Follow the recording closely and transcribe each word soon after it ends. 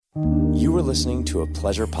You are listening to a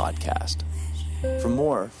Pleasure podcast. For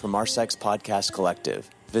more from our Sex Podcast Collective,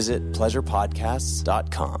 visit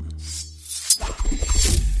pleasurepodcasts.com.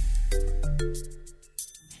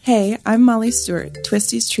 Hey, I'm Molly Stewart,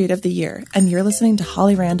 Twisties Treat of the Year, and you're listening to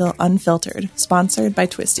Holly Randall Unfiltered, sponsored by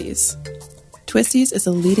Twisties. Twisties is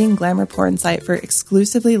a leading glamour porn site for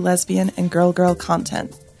exclusively lesbian and girl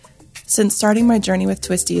content. Since starting my journey with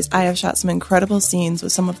Twisties, I have shot some incredible scenes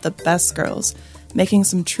with some of the best girls, making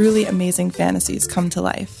some truly amazing fantasies come to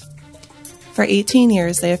life. For 18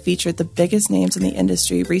 years, they have featured the biggest names in the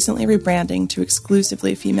industry, recently rebranding to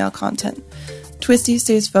exclusively female content. Twisties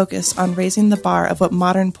stays focused on raising the bar of what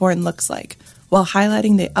modern porn looks like, while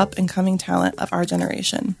highlighting the up-and-coming talent of our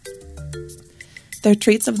generation. Their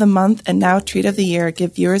Treats of the Month and now Treat of the Year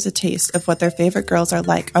give viewers a taste of what their favorite girls are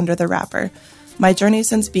like under the wrapper. My journey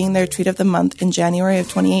since being their Treat of the Month in January of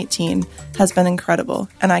 2018 has been incredible,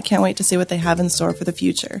 and I can't wait to see what they have in store for the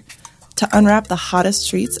future. To unwrap the hottest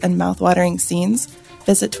treats and mouth-watering scenes,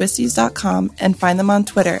 visit Twisties.com and find them on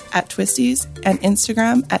Twitter at Twisties and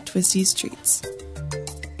Instagram at Twisties Treats.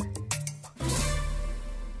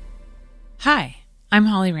 Hi, I'm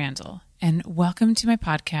Holly Randall, and welcome to my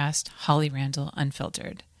podcast, Holly Randall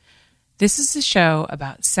Unfiltered. This is a show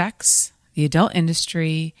about sex, the adult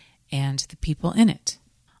industry, and the people in it.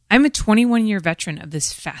 I'm a 21-year veteran of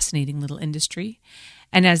this fascinating little industry,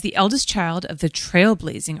 and as the eldest child of the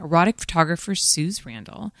trailblazing erotic photographer Suze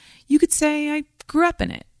Randall, you could say I grew up in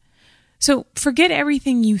it. So forget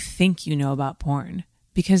everything you think you know about porn,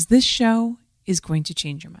 because this show is going to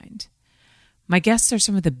change your mind. My guests are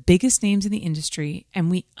some of the biggest names in the industry, and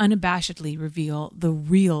we unabashedly reveal the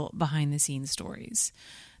real behind-the-scenes stories.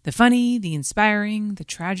 The funny, the inspiring, the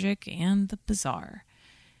tragic, and the bizarre.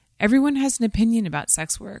 Everyone has an opinion about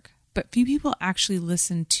sex work, but few people actually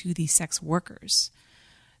listen to the sex workers.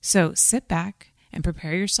 So sit back and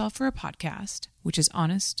prepare yourself for a podcast which is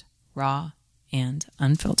honest, raw, and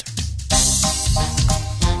unfiltered.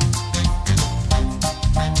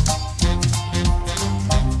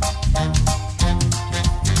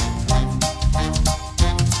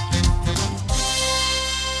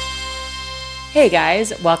 Hey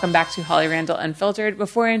guys, welcome back to Holly Randall Unfiltered.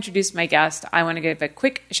 Before I introduce my guest, I want to give a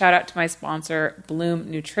quick shout out to my sponsor, Bloom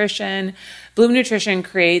Nutrition. Bloom Nutrition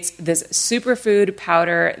creates this superfood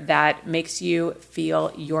powder that makes you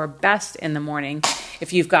feel your best in the morning.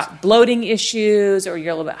 If you've got bloating issues or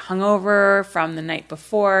you're a little bit hungover from the night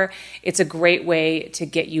before, it's a great way to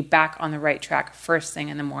get you back on the right track first thing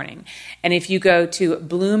in the morning. And if you go to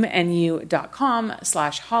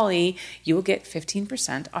bloomnu.com/Holly, you will get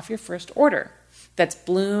 15% off your first order. That's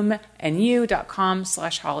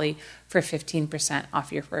bloomnu.com/Holly for 15%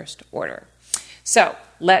 off your first order. So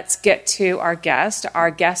let's get to our guest.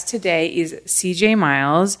 Our guest today is CJ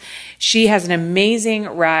Miles. She has an amazing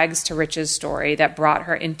rags to riches story that brought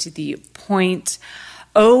her into the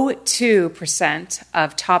 0.02%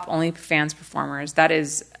 of top OnlyFans performers. That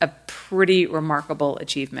is a pretty remarkable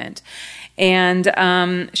achievement. And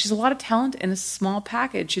she's a lot of talent in a small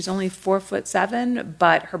package. She's only 4'7",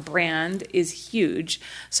 but her brand is huge.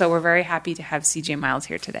 So we're very happy to have CJ Miles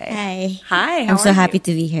here today. Hi. I'm so happy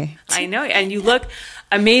to be here. I know. And you look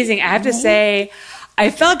amazing. I have to say, I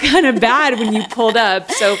felt kind of bad when you pulled up.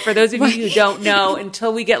 So for those of you who don't know,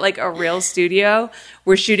 until we get like a real studio,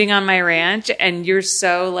 we're shooting on my ranch and you're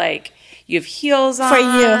so like, you have heels on. For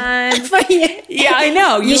you. Yeah, I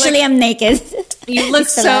know. Usually I'm naked. You look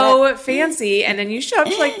so fancy, and then you show up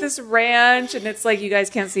to like this ranch, and it's like you guys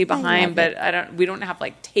can't see behind, but we don't have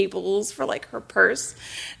like tables for like her purse,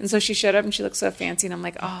 and so she showed up and she looked so fancy, and I'm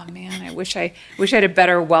like, oh man, I wish I had a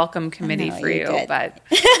better welcome committee for you, good. But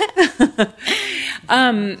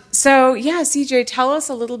so yeah, CJ, tell us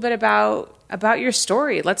a little bit about your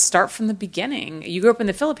story. Let's start from the beginning. You grew up in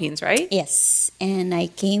the Philippines, right? Yes, and I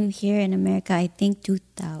came here in America, I think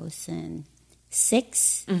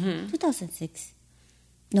 2006. 2006.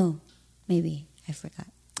 No, maybe. I forgot.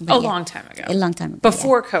 But long time ago. A long time ago.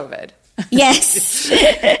 Before COVID. Yes.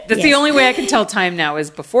 That's the only way I can tell time now is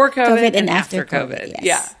before COVID and after COVID. Yes.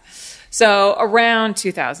 Yeah. So around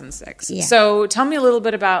 2006. Yeah. So tell me a little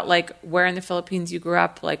bit about like where in the Philippines you grew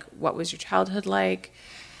up. Like what was your childhood like?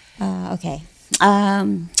 Okay.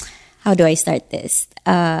 How do I start this?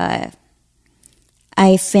 I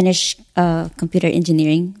finished computer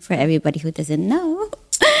engineering for everybody who doesn't know.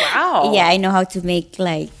 Wow. Yeah, I know how to make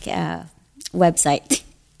like website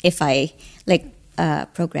if I like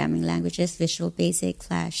programming languages, Visual Basic,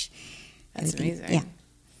 Flash. That's everything. amazing. Yeah.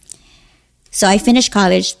 So I finished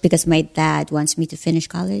college because my dad wants me to finish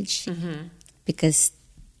college because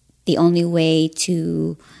the only way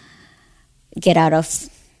to get out of,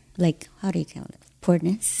 like, how do you call it?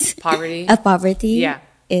 poorness, Poverty. poverty, Yeah.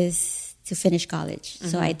 is to finish college.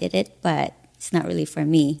 So I did it, but it's not really for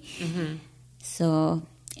me. So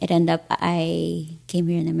it ended up I came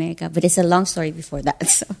here in America, but it's a long story before that.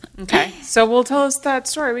 So. Okay. So we'll tell us that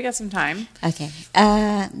story. We got some time. Okay.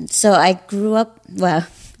 So I grew up. Well,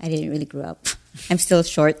 I didn't really grow up. I'm still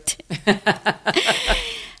short.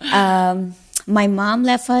 My mom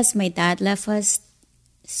left us. My dad left us.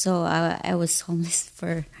 So I was homeless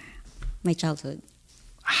for my childhood.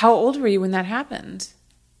 How old were you when that happened?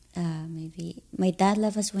 Maybe my dad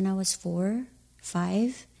left us when I was 4,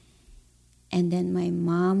 5, and then my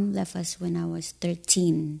mom left us when I was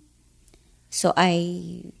 13. So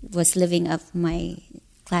I was living with my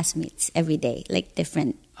classmates every day, like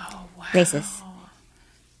different places.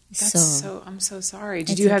 I'm so sorry.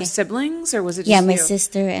 Did you have siblings, or was it just yeah, my you?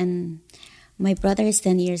 sister and my brother is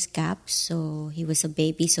 10 years gap, so he was a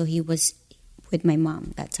baby, so he was with my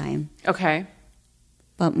mom that time. Okay.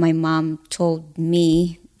 But my mom told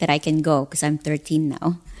me that I can go because I'm 13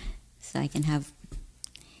 now, so I can have.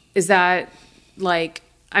 Is that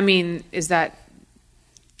is that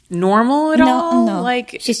normal at all? No.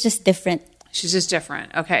 Like, she's just different. she's just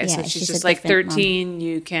different. Okay, Yeah, so she's she's just a like different 13.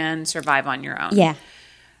 You can survive on your own. Yeah.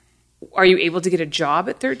 Are you able to get a job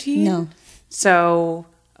at 13? No. So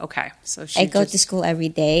okay, so I go to school every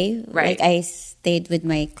day. Right. Like I stayed with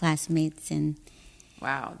my classmates and.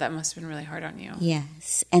 Wow, that must have been really hard on you.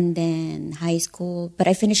 Yes, and then high school, but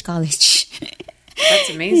I finished college. That's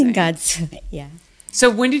amazing. God's, yeah. So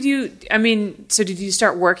when did you? Did you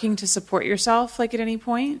start working to support yourself, like at any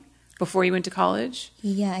point before you went to college?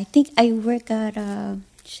 Yeah, I think I work at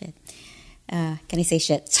shit. Can I say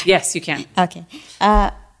shit? Yes, you can. Okay.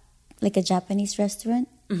 Like a Japanese restaurant.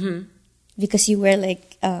 Mm-hmm. Because you wear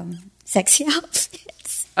like sexy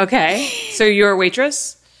outfits. Okay, so you're a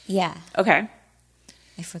waitress. Yeah. Okay.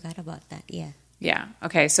 I forgot about that. Yeah. Yeah.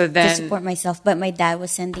 Okay. So then To support myself, but my dad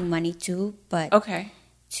was sending money too, but okay.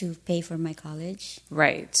 to pay for my college.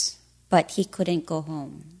 Right. But he couldn't go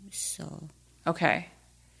home, so. Okay.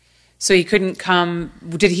 So he couldn't come.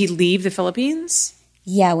 Did he leave the Philippines?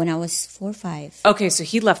 Yeah, when I was 4 or 5. Okay, so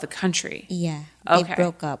he left the country. Yeah, they Okay.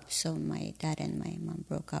 broke up. So my dad and my mom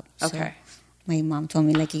broke up. So Okay. my mom told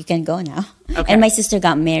me, like, you can go now. Okay. And my sister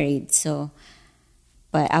got married, so.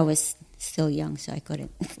 But I was still young, so I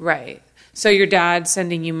couldn't. Right. So your dad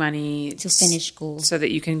sending you money To finish school. so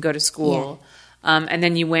that you can go to school. And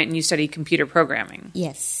then you went and you studied computer programming.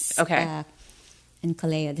 Yes. Okay. In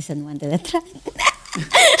Colegio de San Juan de Letras.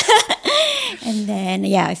 And then,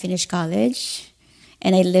 I finished college.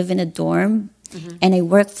 And I live in a dorm. Mm-hmm. And I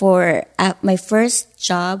work for, my first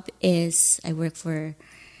job is, I work for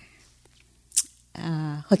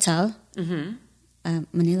hotel. Mm-hmm.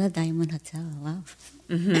 Manila Diamond Hotel. Wow.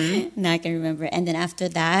 Mm-hmm. Now I can remember. And then after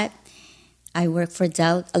that, I worked for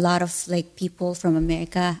Dell. A lot of like people from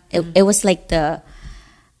America. It was like the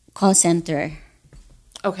call center.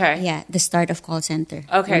 Okay. Yeah, the start of call center.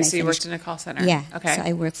 Okay, so you worked in a call center. Yeah. Okay. So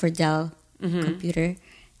I worked for Dell Computer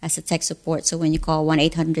as a tech support. So when you call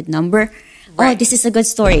 1-800 number, Right. this is a good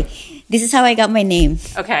story. This is how I got my name.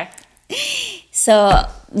 Okay. So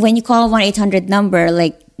when you call 1-800 number,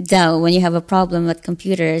 like Dell, when you have a problem with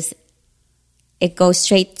computers, it goes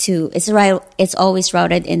straight to, it's always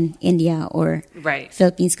routed in India or Right.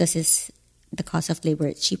 Philippines because the cost of labor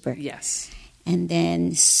is cheaper. Yes. And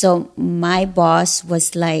then, so my boss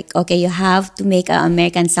was like, okay, you have to make an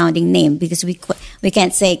American sounding name because we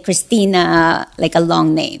can't say Christina, like a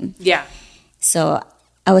long name. Yeah. So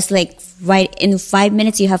I was like, right, in 5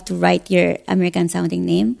 minutes, you have to write your American sounding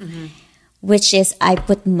name, which is, I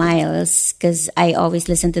put Miles because I always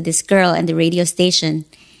listen to this girl and the radio station.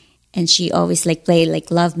 And she always like play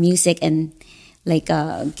like love music and like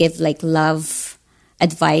give like love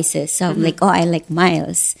advices. So I'm like, oh, I like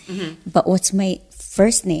Miles. But what's my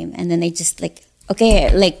first name? And then I just like, okay,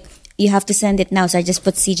 like you have to send it now. So I just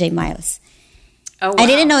put CJ Miles. Oh, wow. I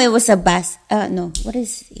didn't know it was a what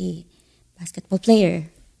is he? Basketball player.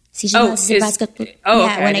 CJ Miles is a basketball. Oh,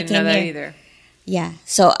 yeah, okay. when I didn't know that here. either. Yeah.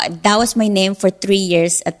 So that was my name for 3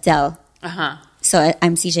 years at Dell. Uh-huh. So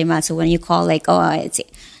I'm CJ Miles. So when you call like, oh, it's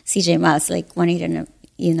CJ Miles, like when you know.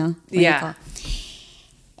 When Yeah. You call.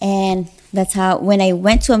 And that's how, when I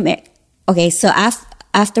went to America, okay, so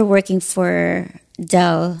after working for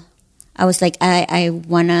Dell, I was like, I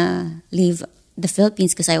want to leave the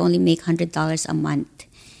Philippines because I only make $100 a month.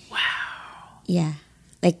 Wow. Yeah.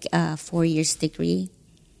 Like a 4 years degree.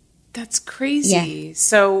 That's crazy.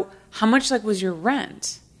 So how much like was your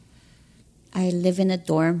rent? I live in a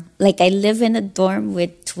dorm. Like I live in a dorm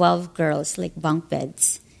with 12 girls, like bunk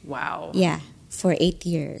beds. Wow. Yeah, for 8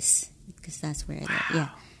 years because that's where I live. Yeah.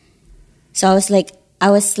 So I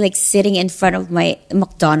was like sitting in front of my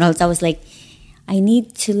McDonald's. I was like, I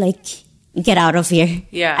need to like get out of here.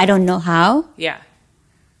 Yeah. I don't know how. Yeah.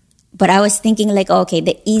 But I was thinking like, okay,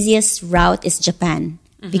 the easiest route is Japan.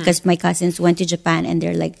 Because my cousins went to Japan and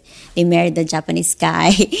they married the Japanese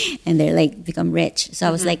guy and they're like become rich. So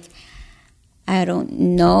I was like, I don't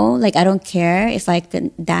know. Like, I don't care if I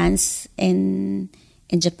can dance in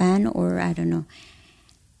Japan or I don't know.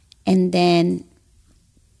 And then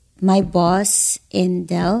my boss in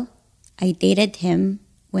Dell, I dated him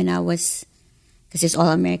when I was, because it's all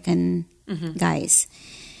American guys.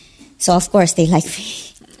 So of course they like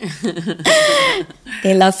me.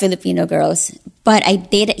 They love Filipino girls. But I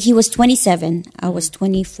dated, he was 27, I was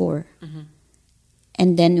 24.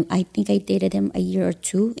 And then I think I dated him a year or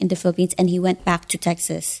two in the Philippines, and he went back to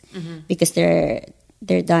Texas because they're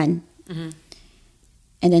done.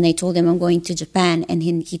 And then I told him I'm going to Japan, and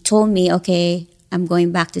he told me, okay, I'm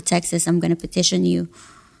going back to Texas, I'm going to petition you.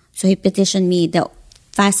 So he petitioned me. The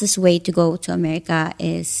fastest way to go to America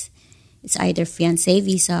is it's either fiancé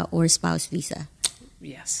visa or spouse visa.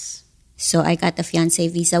 Yes. So I got the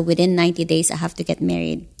fiancé visa. Within 90 days, I have to get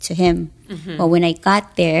married to him. But when I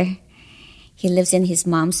got there, he lives in his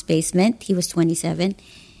mom's basement. He was 27.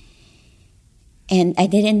 And I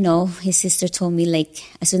didn't know. His sister told me, like,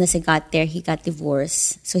 as soon as I got there, he got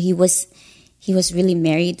divorced. So he was really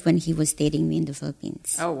married when he was dating me in the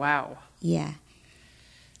Philippines. Oh, wow. Yeah.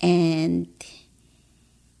 And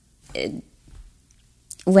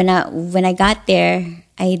when I got there,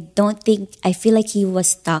 I feel like he was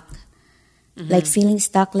stuck. Like feeling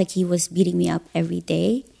stuck, like he was beating me up every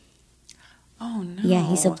day. Oh, no. Yeah,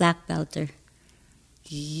 he's a black belter.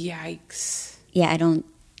 Yikes. Yeah, I don't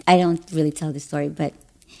really tell the story, but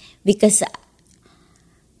because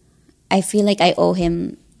I feel like I owe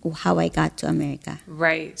him how I got to America.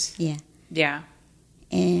 Right. Yeah. Yeah.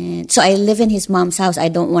 And so I live in his mom's house. I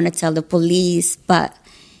don't want to tell the police, but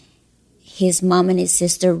his mom and his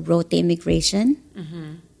sister wrote the immigration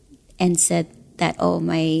and said that, oh,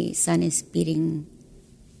 my son is beating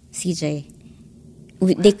CJ.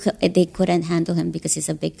 They couldn't handle him because he's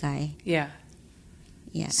a big guy. Yeah.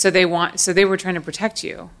 Yeah. So they were trying to protect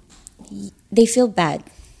you. They feel bad.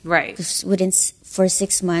 Right. For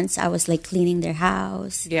 6 months, I was like cleaning their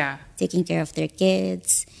house. Yeah. Taking care of their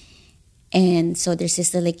kids. And so their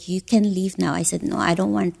sister like, you can leave now. I said, no, I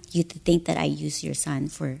don't want you to think that I use your son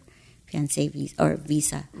for fiancé visa or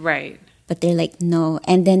visa. Right. But they're like, no.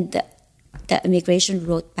 And then the immigration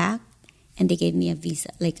wrote back and they gave me a visa,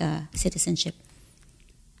 like a citizenship.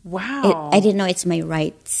 Wow. I didn't know it's my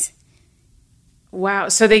rights. Wow.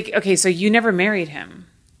 So you never married him.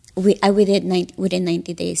 Within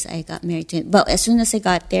 90 days, I got married to him. But as soon as I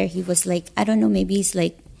got there, he was like, I don't know, maybe he's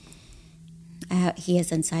like, he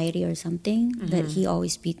has anxiety or something, that he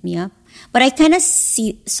always beat me up. But I kind of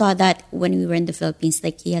saw that when we were in the Philippines,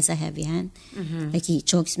 like he has a heavy hand. Like he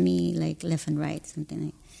chokes me like left and right, something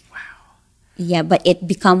like. Wow. Yeah, but it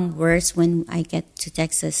become worse when I get to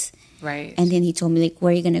Texas. Right. And then he told me, like,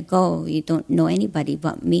 where are you going to go? You don't know anybody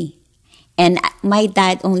but me. And my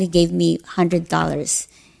dad only gave me $100,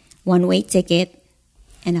 one-way ticket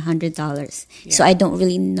and $100. Yeah. So I don't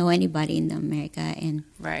really know anybody in America, and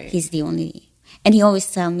Right. he's the only. And he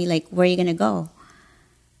always tell me, like, where are you going to go?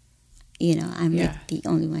 You know, I'm like the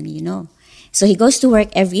only one you know. So he goes to work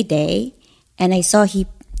every day, and I saw he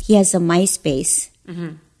has a MySpace.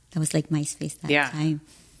 That was like MySpace that time.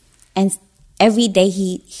 And every day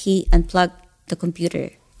he unplugged the computer.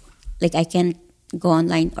 Like, I can't go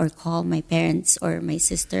online or call my parents or my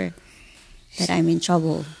sister that I'm in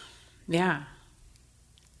trouble. Yeah.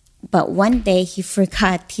 But one day he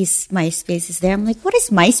forgot his MySpace is there. I'm like, what is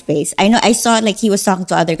MySpace? I saw like he was talking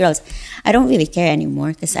to other girls. I don't really care anymore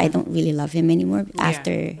because I don't really love him anymore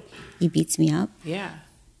after he beats me up. Yeah.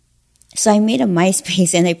 So I made a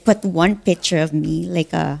MySpace and I put one picture of me,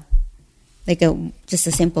 just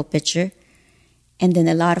a simple picture. And then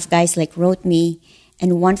a lot of guys like wrote me,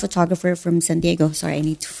 and one photographer from San Diego. Sorry, I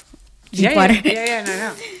need to drink water.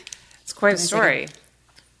 No. It's quite a story.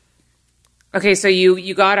 Okay, so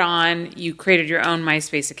you got on, you created your own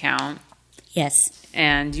MySpace account. Yes.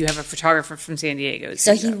 And you have a photographer from San Diego.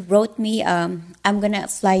 So he wrote me, I'm going to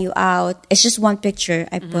fly you out. It's just one picture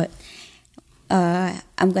I put.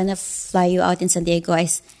 I'm going to fly you out in San Diego. I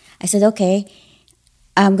said, okay,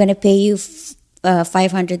 I'm going to pay you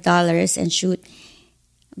 $500 and shoot.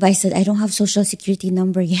 But I said, I don't have social security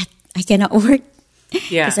number yet. I cannot work.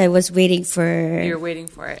 Yeah. Because I was waiting for... You were waiting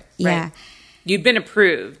for it. Yeah. Right. You'd been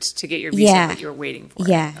approved to get your visa, but you were waiting for it.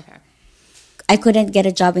 Yeah. Okay. I couldn't get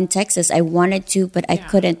a job in Texas. I wanted to, but I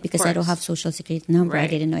couldn't because I don't course. have social security number. Right. I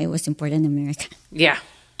didn't know it was important in America. Yeah.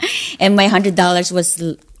 And my $100 was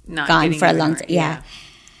Not gone getting for a even long right, time. Yeah.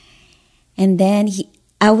 And then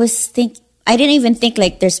I didn't even think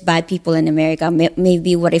like there's bad people in America.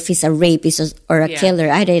 Maybe what if he's a rapist or a killer?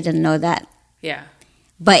 I didn't know that. Yeah.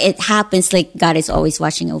 But it happens like God is always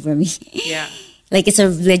watching over me. Yeah. Like it's a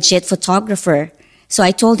legit photographer. So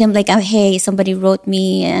I told him like, oh, hey, somebody wrote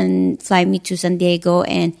me and fly me to San Diego.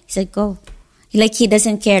 And he said, go. Like he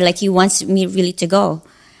doesn't care. Like he wants me really to go.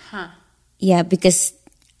 Huh. Yeah, because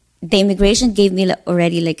the immigration gave me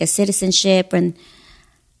already like a citizenship,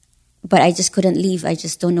 but I just couldn't leave. I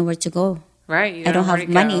just don't know where to go. Right. You I don't know where have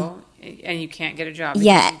to money. go, and you can't get a job.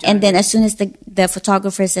 Yeah, and then as soon as the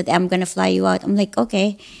photographer said, I'm going to fly you out, I'm like,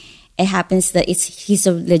 okay. It happens that he's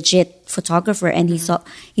a legit photographer, and he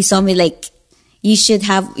saw me like, you should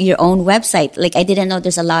have your own website. Like I didn't know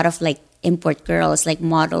there's a lot of like import girls like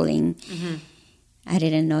modeling. I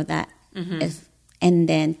didn't know that. And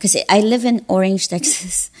then, because I live in Orange,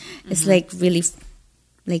 Texas, it's like really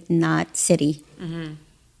like not city.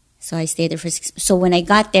 So I stayed there for 6 months. So when I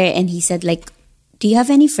got there and he said like, do you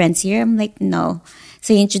have any friends here? I'm like, no.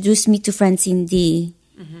 So he introduced me to Francine D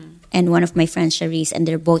and one of my friends, Charisse, and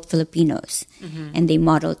they're both Filipinos and they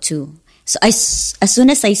model too. So as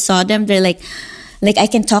soon as I saw them, they're like I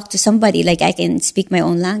can talk to somebody, like I can speak my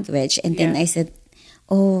own language. And then I said,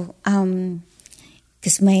 oh,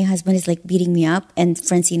 because my husband is like beating me up, and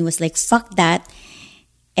Francine was like, fuck that.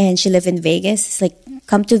 And she lived in Vegas. It's like,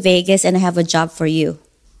 come to Vegas and I have a job for you.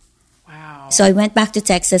 Wow. So I went back to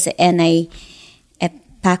Texas and I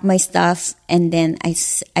packed my stuff, and then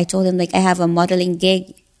I told him like I have a modeling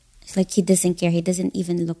gig. It's like he doesn't care. He doesn't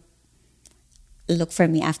even look for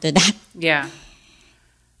me after that. Yeah.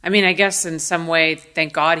 I mean, I guess in some way,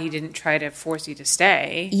 thank God he didn't try to force you to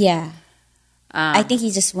stay. Yeah. I think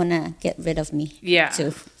he just want to get rid of me. Yeah.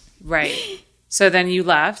 Too. Right. So then you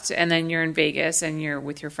left, and then you're in Vegas, and you're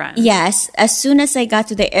with your friends. Yes. As soon as I got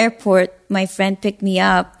to the airport, my friend picked me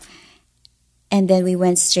up, and then we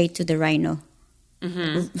went straight to the Rhino.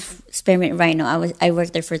 Spearmint Rhino. I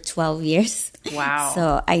worked there for 12 years. Wow.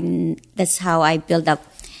 So that's how I built up.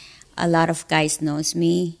 A lot of guys knows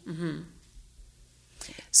me.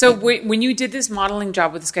 So when you did this modeling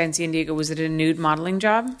job with this guy in San Diego, was it a nude modeling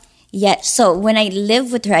job? Yeah. So when I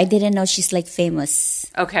lived with her, I didn't know she's like famous.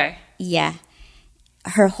 Okay. Yeah.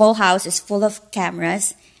 Her whole house is full of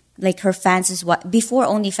cameras. Like her fans is before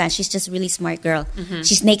OnlyFans, she's just a really smart girl.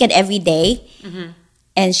 She's naked every day.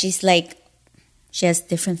 And she's like, she has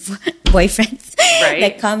different boyfriends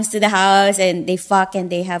that comes to the house and they fuck and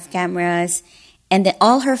they have cameras. And then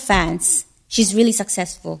all her fans, she's really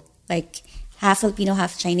successful. Like half Filipino,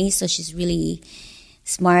 half Chinese. So she's really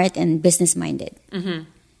smart and business-minded.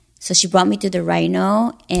 So she brought me to the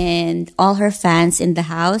Rhino, and all her fans in the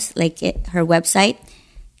house, like her website,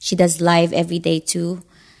 she does live every day too.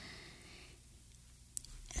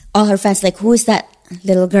 All her fans like, who is that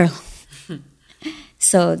little girl?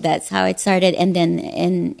 So that's how it started. And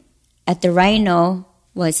then at the Rhino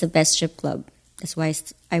was the best strip club. That's why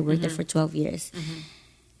I worked there for 12 years.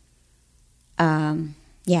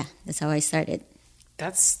 Yeah, that's how I started.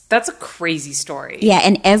 That's a crazy story. Yeah,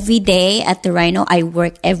 and every day at the Rhino, I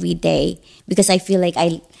work every day because I feel like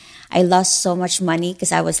I lost so much money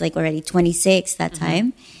because I was like already 26 that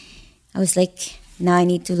time. I was like, now I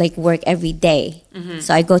need to like work every day.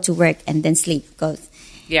 So I go to work and then sleep.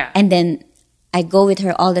 Yeah. And then I go with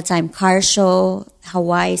her all the time. Car show,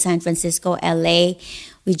 Hawaii, San Francisco, LA.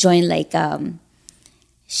 We joined like, I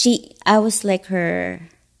was like her,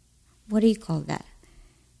 what do you call that?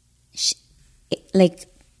 Like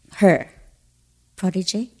her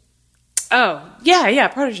protege. Oh, yeah,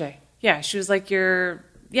 protege. Yeah, she was like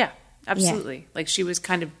absolutely. Yeah. Like she was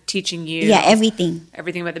kind of teaching you. Yeah, everything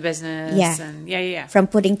about the business. Yeah. And yeah. From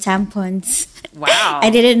putting tampons. Wow. I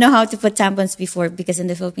didn't know how to put tampons before because in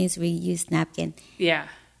the Philippines we use napkin. Yeah.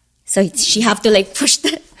 So she have to like push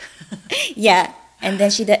the. Yeah, and then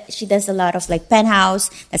she does a lot of like Penthouse.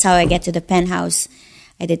 That's how I get to the Penthouse.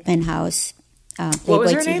 I did Penthouse. Playboy what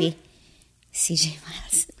was her TV. name? CJ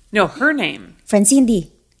Miles. No, her name. Francine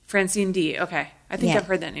D. Francine D. Okay. I think I've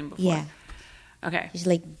heard that name before. Yeah. Okay. She's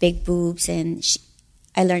like big boobs, and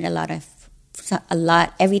I learned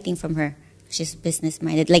everything from her. She's business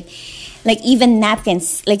minded. Like even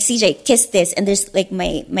napkins. Like CJ, kiss this, and there's like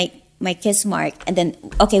my kiss mark, and then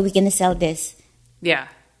okay, we're gonna sell this. Yeah.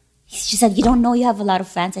 She said, "You don't know you have a lot of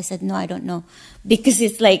fans." I said, "No, I don't know," because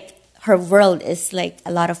it's like. Her world is like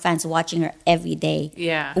a lot of fans watching her every day.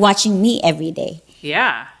 Yeah. Watching me every day.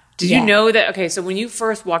 Yeah. Did you know that? Okay, so when you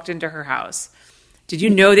first walked into her house, did you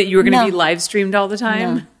know that you were going to be live streamed all the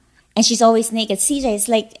time? No. And she's always naked. CJ, it's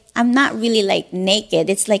like, I'm not really like naked.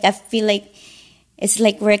 It's like, I feel like It's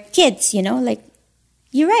like we're kids, you know, like,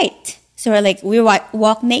 you're right. So we're like, we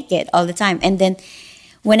walk naked all the time. And then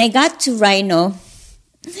when I got to Rhino,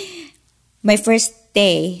 my first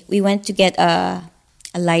day, we went to get a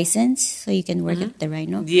license so you can work at the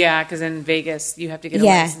Rhino. Yeah, because in Vegas, you have to get a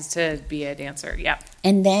license to be a dancer. Yeah.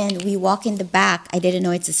 And then we walk in the back. I didn't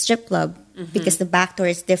know it's a strip club because the back door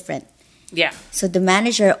is different. Yeah. So the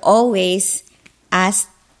manager always asked,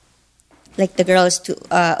 like, the girls to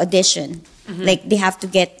audition. Like, they have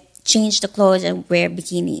to change the clothes and wear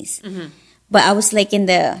bikinis. But I was like in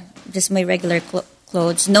just my regular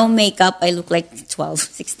clothes, no makeup. I look like 12,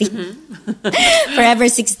 16, forever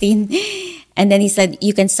 16. And then he said,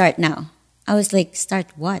 you can start now. I was like, start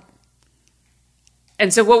what?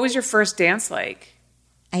 And so what was your first dance like?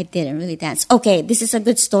 I didn't really dance. Okay, this is a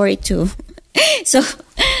good story too. So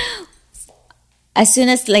as soon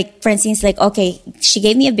as, like, Francine's like, okay, she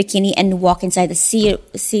gave me a bikini and walk inside the see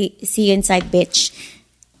you inside, bitch.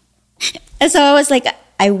 And so I was like,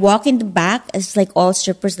 I walk in the back. It's like all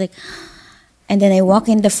strippers, like, and then I walk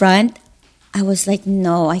in the front. I was like,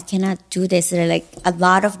 no, I cannot do this. There are like a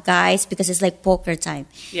lot of guys because it's like poker time.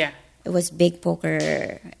 Yeah. It was big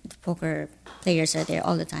poker players are there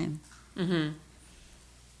all the time.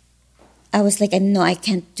 I was like, no, I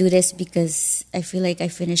can't do this because I feel like I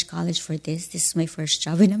finished college for this. This is my first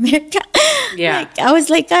job in America. Yeah. Like, I was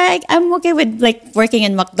like, I'm okay with like working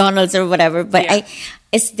in McDonald's or whatever, but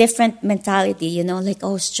it's different mentality, you know, like,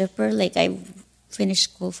 oh, stripper, like I finished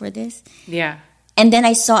school for this. Yeah. And then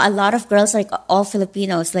I saw a lot of girls, like all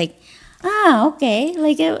Filipinos, like, okay,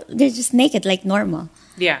 like they're just naked, like normal.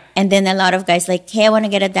 Yeah. And then a lot of guys like, hey, I want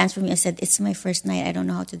to get a dance from you. I said, it's my first night. I don't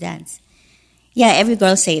know how to dance. Yeah, every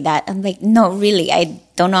girl say that. I'm like, no, really, I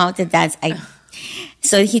don't know how to dance.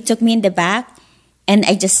 So he took me in the back, and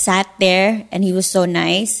I just sat there, and he was so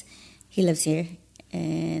nice. He lives here.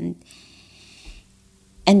 And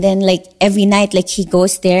then, like, every night, like, he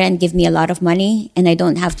goes there and give me a lot of money, and I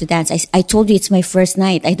don't have to dance. I told you it's my first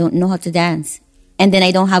night. I don't know how to dance. And then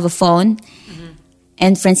I don't have a phone.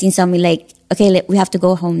 And Francine saw me like, okay, we have to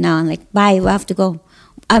go home now. I'm like, bye, we have to go.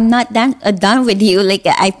 I'm not done with you. Like,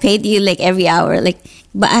 I paid you like every hour. Like,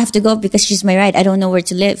 but I have to go because she's my ride. I don't know where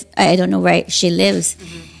to live. I don't know where she lives.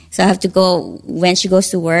 So I have to go when she goes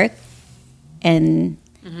to work and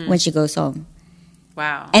when she goes home.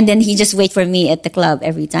 Wow. And then he just wait for me at the club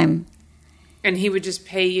every time. And he would just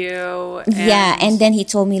pay you. Yeah. And then he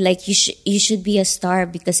told me, like, you should be a star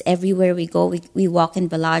because everywhere we go, we walk in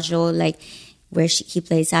Bellagio, like, where he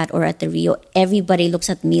plays at, or at the Rio, everybody looks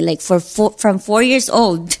at me like from 4 years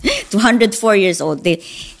old to 104 years old.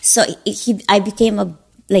 I became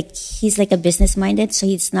he's like a business minded, so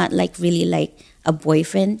he's not like really like a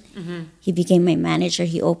boyfriend. He became my manager.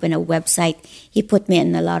 He opened a website. He put me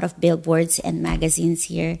in a lot of billboards and magazines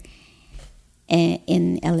here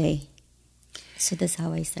in LA. So that's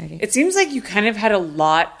how I started. It seems like you kind of had a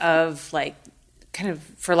lot of like, kind of,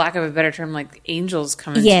 for lack of a better term, like angels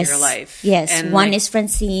come into your life. Yes, and one is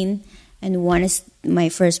Francine, and one is my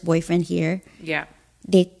first boyfriend here. Yeah.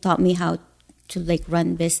 They taught me how to like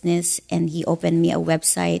run business, and he opened me a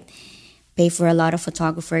website, pay for a lot of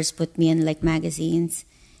photographers, put me in like magazines,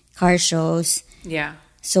 car shows. Yeah.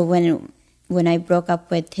 So when I broke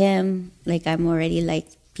up with him, like I'm already like,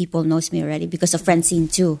 people knows me already because of Francine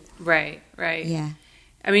too. Right. Yeah.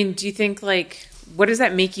 I mean, do you think like, what does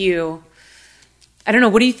that make you... I don't know.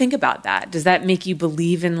 What do you think about that? Does that make you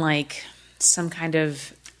believe in like some kind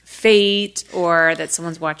of fate, or that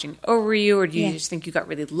someone's watching over you, or do you just think you got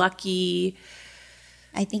really lucky?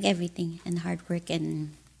 I think everything, and hard work,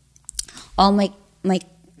 and all my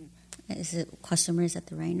customers at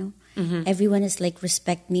the Rhino, everyone is like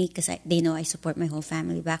respect me because they know I support my whole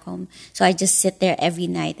family back home. So I just sit there every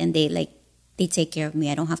night, and they take care of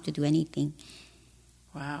me. I don't have to do anything.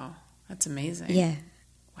 Wow, that's amazing. Yeah.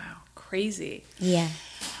 Crazy. Yeah.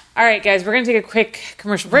 All right, guys, we're going to take a quick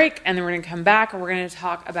commercial break, and then we're going to come back, and we're going to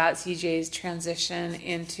talk about CJ's transition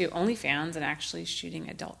into OnlyFans and actually shooting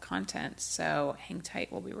adult content. So hang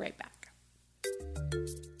tight. We'll be right back.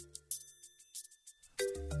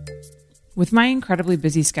 With my incredibly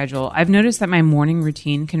busy schedule, I've noticed that my morning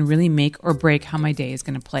routine can really make or break how my day is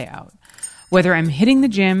going to play out. Whether I'm hitting the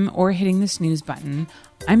gym or hitting the snooze button,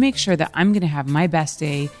 I make sure that I'm going to have my best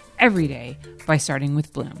day every day by starting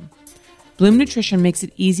with Bloom. Bloom Nutrition makes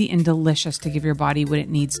it easy and delicious to give your body what it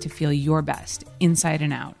needs to feel your best, inside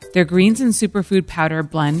and out. Their greens and superfood powder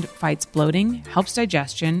blend fights bloating, helps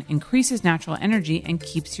digestion, increases natural energy, and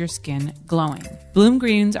keeps your skin glowing. Bloom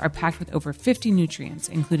greens are packed with over 50 nutrients,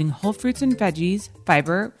 including whole fruits and veggies,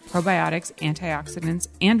 fiber, probiotics, antioxidants,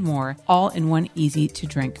 and more, all in one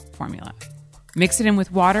easy-to-drink formula. Mix it in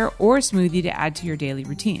with water or a smoothie to add to your daily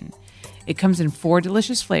routine. It comes in 4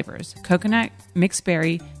 delicious flavors: coconut, mixed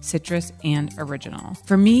berry, citrus, and original.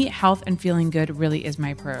 For me, health and feeling good really is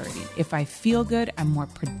my priority. If I feel good, I'm more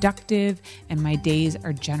productive and my days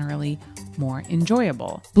are generally more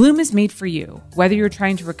enjoyable. Bloom is made for you, whether you're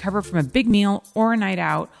trying to recover from a big meal or a night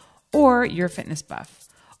out, or you're a fitness buff.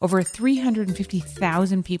 Over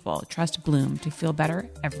 350,000 people trust Bloom to feel better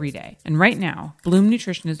every day. And right now, Bloom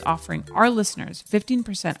Nutrition is offering our listeners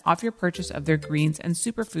 15% off your purchase of their greens and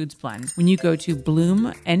superfoods blend when you go to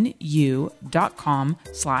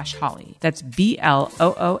bloomnu.com/Holly. That's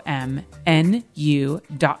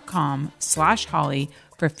BLOOMNU.com/Holly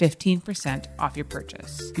for 15% off your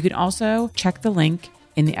purchase. You can also check the link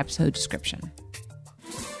in the episode description.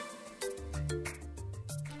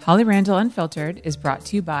 Holly Randall Unfiltered is brought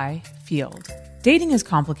to you by Field. Dating is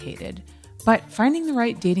complicated, but finding the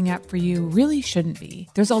right dating app for you really shouldn't be.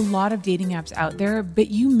 There's a lot of dating apps out there, but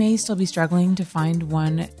you may still be struggling to find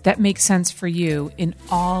one that makes sense for you in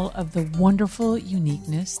all of the wonderful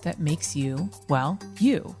uniqueness that makes you, well,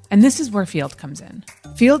 you. And this is where Field comes in.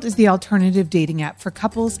 Field is the alternative dating app for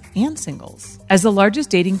couples and singles. As the largest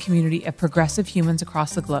dating community of progressive humans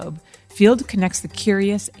across the globe, Field connects the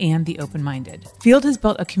curious and the open-minded. Field has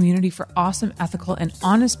built a community for awesome, ethical, and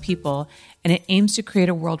honest people, and it aims to create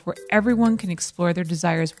a world where everyone can explore their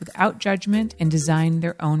desires without judgment and design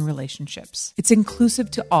their own relationships. It's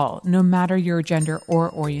inclusive to all, no matter your gender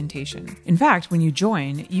or orientation. In fact, when you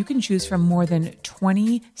join, you can choose from more than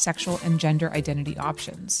 20 sexual and gender identity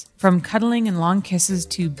options. From cuddling and long kisses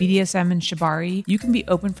to BDSM and shibari, you can be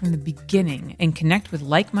open from the beginning and connect with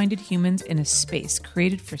like-minded humans in a space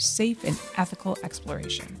created for safe and ethical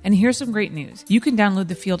exploration. And here's some great news. You can download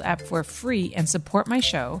the Field app for free and support my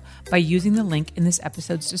show by using the link in this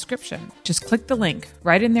episode's description. Just click the link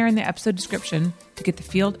right in there in the episode description to get the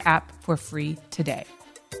Field app for free today.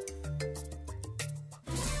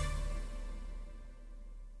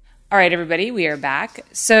 All right, everybody, we are back.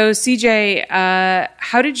 So CJ,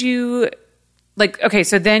 how did you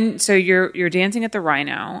so you're dancing at the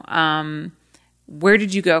Rhino. Where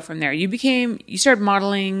did you go from there? You started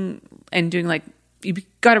modeling and doing you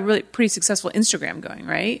got a really pretty successful Instagram going,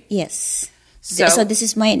 right? Yes. So this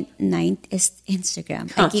is my 9th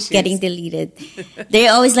Instagram. I keep getting deleted.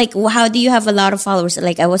 They're always like, well, how do you have a lot of followers?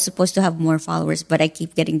 Like, I was supposed to have more followers, but I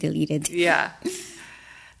keep getting deleted. Yeah.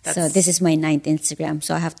 So this is my 9th Instagram,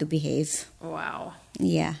 so I have to behave. Wow.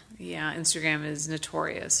 Yeah. Yeah, Instagram is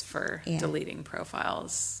notorious for deleting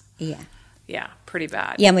profiles. Yeah. Yeah, pretty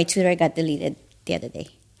bad. Yeah, my Twitter got deleted the other day.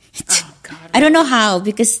 Oh, God. Really? I don't know how,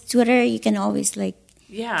 because Twitter, you can always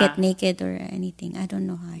get naked or anything. I don't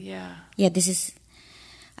know how. Yeah. Yeah,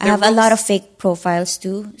 I have a lot of fake profiles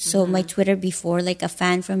too. So my Twitter before, a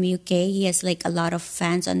fan from UK, he has a lot of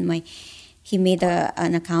fans on he made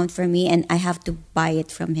an account for me and I have to buy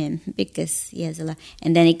it from him because he has a lot.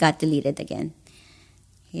 And then it got deleted again.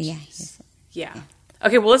 Yeah. Yeah.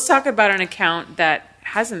 Okay, well, let's talk about an account that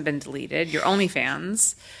hasn't been deleted, your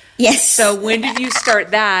OnlyFans. Yes. So when did you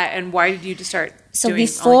start that, and why did you start So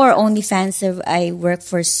before OnlyFans, I worked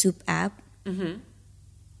for Soup app. Mm-hmm.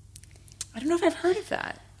 I don't know if I've heard of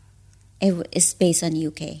that. It's based on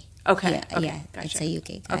UK. Okay. Yeah, gotcha. It's a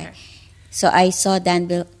UK guy. Okay. So I saw Dan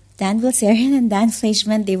Bilzerian and Dan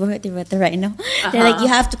Fleischman. They were at the Rhino. They're like, you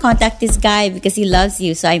have to contact this guy because he loves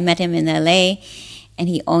you. So I met him in LA, and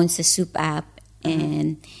he owns the Soup app,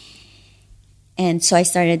 and so I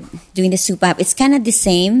started doing the Soup app. It's kind of the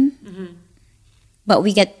same, but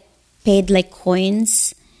we get paid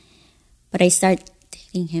coins. But I started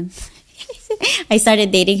dating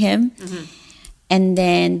him. And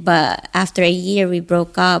then, but after a year, we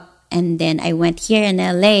broke up. And then I went here in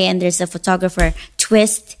LA, and there's a photographer,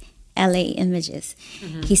 Twist LA Images.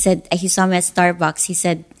 He said, he saw me at Starbucks. He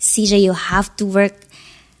said, CJ, you have to work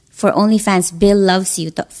for OnlyFans. Bill loves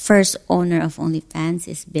you. The first owner of OnlyFans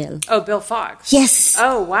is Bill. Oh, Bill Fox. Yes.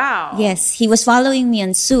 Oh, wow. Yes. He was following me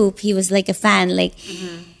on Soup. He was a fan.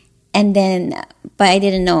 And then, but I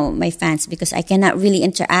didn't know my fans because I cannot really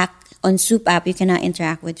interact. On Soup app, you cannot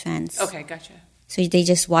interact with fans. Okay, gotcha. So they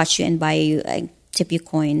just watch you and buy you, tip you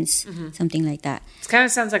coins, something like that. It kind of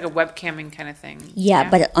sounds like a webcamming kind of thing. Yeah,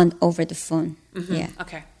 but over the phone. Yeah.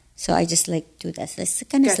 Okay. So I just do that. It's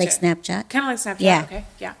kind of like Snapchat. Kind of like Snapchat. Yeah. Okay.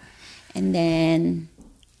 Yeah. And then,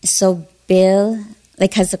 so Bill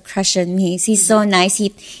has a crush on me. He's so nice.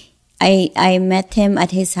 I met him at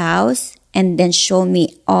his house and then showed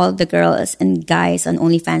me all the girls and guys on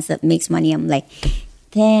OnlyFans that makes money. I'm like,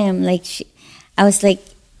 damn. I was like,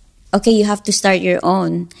 okay, you have to start your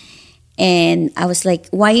own. And I was like,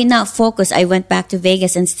 why you not focused? I went back to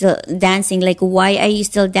Vegas and still dancing. Like, why are you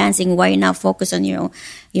still dancing? Why you not focused on your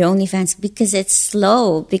OnlyFans? Because it's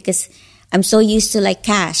slow. Because I'm so used to like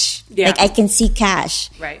cash. Yeah. Like I can see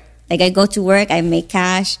cash. Right. Like I go to work, I make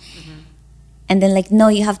cash. And then like, no,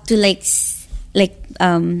 you have to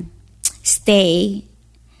stay.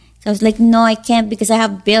 So I was like, no, I can't because I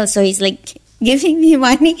have bills. So he's like giving me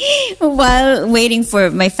money while waiting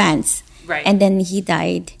for my fans. Right. And then he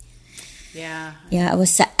died. Yeah. Yeah,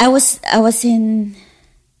 I was in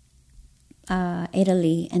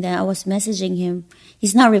Italy, and then I was messaging him.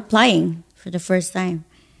 He's not replying for the first time.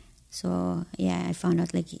 So yeah, I found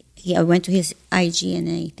out like I went to his IG, and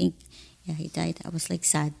I think he died. I was like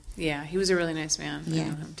sad. Yeah, he was a really nice man. Yeah. I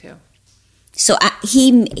know him too. So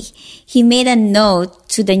he made a note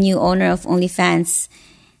to the new owner of OnlyFans,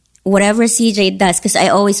 whatever CJ does, because I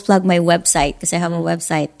always plug my website because I have a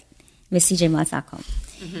website, MissCJMiles.com.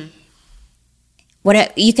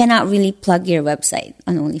 You cannot really plug your website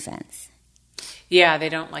on OnlyFans. Yeah, they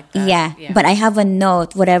don't like that. Yeah, but I have a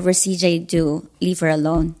note, whatever CJ do, leave her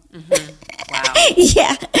alone. Wow.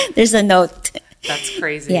 Yeah, there's a note. That's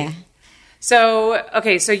crazy. Yeah. So,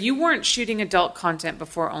 okay, so you weren't shooting adult content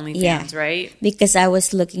before OnlyFans, right? Because I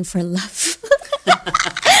was looking for love.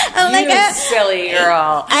 You silly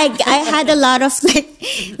girl. I had a lot of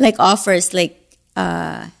like offers, like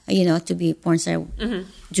to be a porn star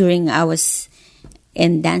during I was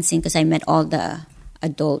in dancing because I met all the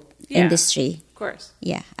adult industry. Of course.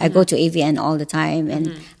 Yeah, I go to AVN all the time,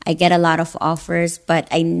 and I get a lot of offers, but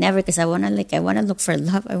I never, because I wanna look for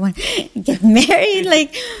love. I want to get married,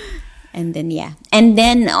 and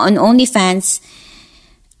then on OnlyFans,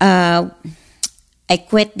 I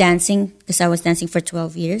quit dancing because I was dancing for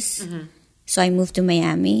 12 years. So I moved to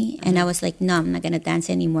Miami, and I was like, no, I'm not gonna dance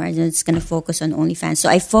anymore. I'm just gonna focus on OnlyFans. So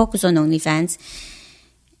I focused on OnlyFans.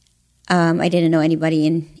 I didn't know anybody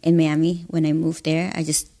in Miami when I moved there.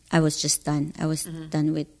 I was just done. I was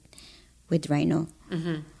done with Rhino.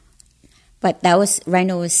 But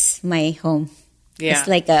Rhino was my home. Yeah. It's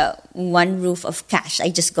like a one roof of cash. I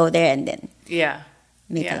just go there and then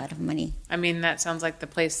make a lot of money. I mean, that sounds like the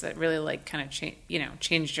place that really kind of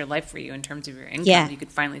changed your life for you in terms of your income. Yeah. You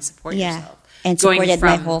could finally support yourself. And supported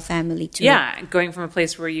my whole family too. Yeah, going from a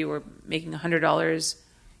place where you were making $100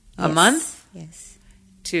 a month. Yes.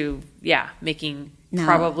 To making No,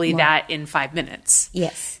 probably more. that in 5 minutes.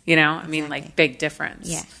 Yes. I mean, like big difference.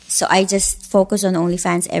 Yeah. So I just focus on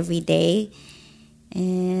OnlyFans every day.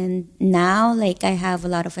 And now I have a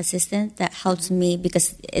lot of assistants that helps me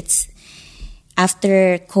because it's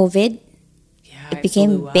after COVID, it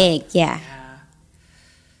became big. Yeah.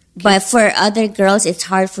 But for other girls, it's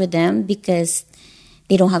hard for them because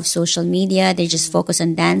they don't have social media. They just focus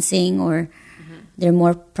on dancing, or they're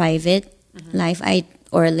more private life.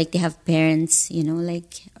 Or they have parents,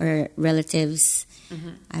 or relatives.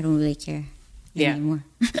 I don't really care anymore.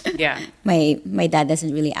 Yeah. My dad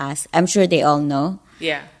doesn't really ask. I'm sure they all know.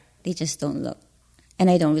 Yeah. They just don't look. And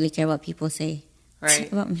I don't really care what people say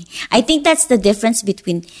about me. I think that's the difference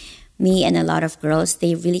between me and a lot of girls.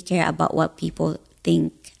 They really care about what people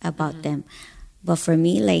think about them. But for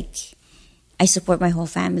me, I support my whole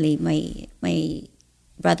family. My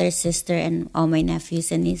brother, sister, and all my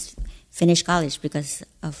nephews and niece finish college because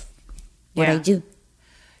of what I do.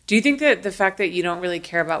 Do you think that the fact that you don't really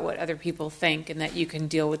care about what other people think and that you can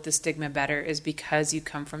deal with the stigma better is because you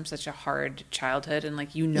come from such a hard childhood and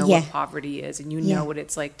what poverty is and know what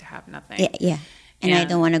it's like to have nothing? Yeah. And I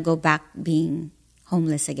don't want to go back being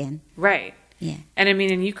homeless again. Right. Yeah. And I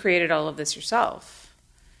mean, and you created all of this yourself.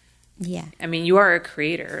 Yeah. I mean, you are a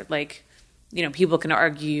creator. People can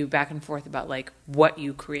argue back and forth about what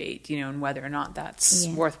you create, and whether or not that's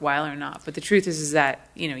worthwhile or not. But the truth is that,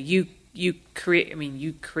 you create,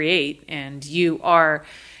 you create and you are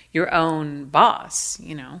your own boss,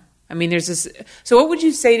 I mean, there's this. So what would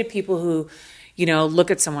you say to people who,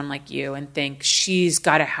 look at someone like you and think she's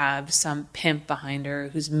got to have some pimp behind her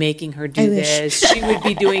who's making her do this. She would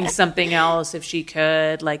be doing something else if she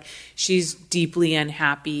could. She's deeply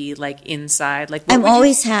unhappy, inside. I'm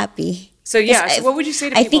always happy. So so what would you say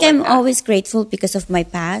to people? I think I'm always grateful because of my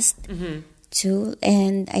past too,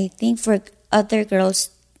 and I think for other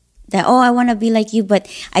girls that I want to be like you, but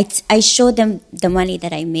I show them the money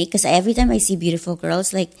that I make because every time I see beautiful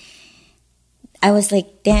girls, I was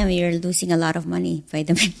like, damn, you're losing a lot of money by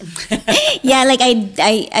the minute. Yeah,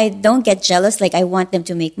 I don't get jealous. I want them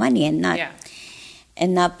to make money and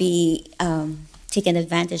not be taken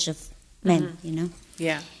advantage of men.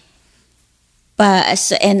 Yeah.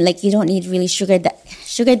 But you don't need really sugar.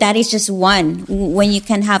 Sugar daddy is just one when you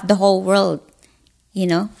can have the whole world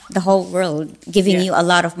the whole world giving you a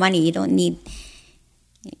lot of money. You don't need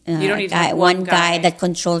you don't need one guy that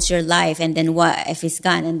controls your life, and then what if he's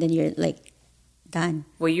gone, and then you're like done.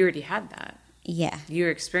 Well, you already had that. Yeah. You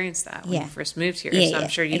experienced that when you first moved here. Yeah, so I'm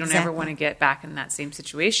sure you don't ever want to get back in that same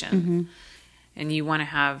situation. Mm-hmm. And you want to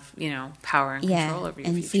have, power and control over your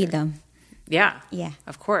and future. freedom. Yeah. Yeah.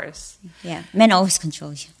 Of course. Yeah. Men always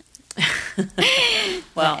control you.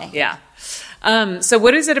 Well, yeah. So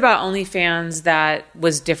what is it about OnlyFans that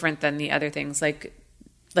was different than the other things? Like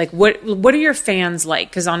what are your fans like?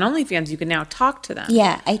 Because on OnlyFans, you can now talk to them.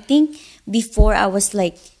 Yeah. I think before I was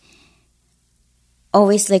like,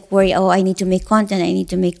 always like worry, I need to make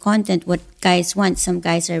content. What guys want. Some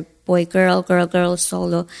guys are boy, girl,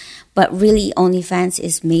 solo. But really, OnlyFans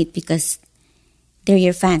is made because they're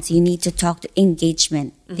your fans. You need to talk to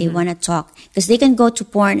engagement. Mm-hmm. They want to talk. Because they can go to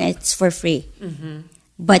porn, it's for free. Mm-hmm.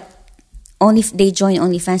 But only they join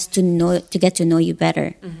OnlyFans to get to know you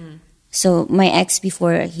better. Mm-hmm. So my ex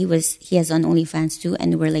before, he has on OnlyFans too.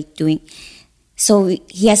 And we're like doing... So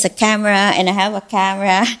he has a camera and I have a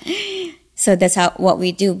camera. So that's what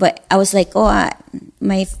we do. But I was like,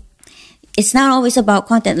 it's not always about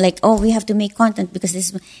content. Like, we have to make content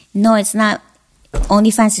because no, it's not.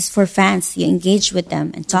 OnlyFans is for fans. You engage with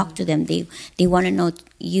them and talk to them. They want to know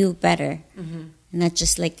you better. Mm-hmm. Not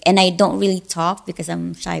just like, and I don't really talk because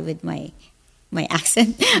I'm shy with my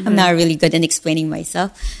accent. Mm-hmm. I'm not really good in explaining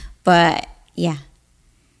myself. But yeah.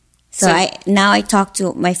 So now I talk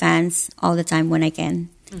to my fans all the time when I can.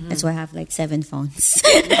 Mm-hmm. That's why I have like 7 phones.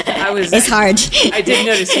 It's hard. I did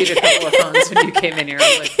notice you had a couple of phones when you came in here.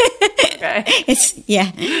 I was like,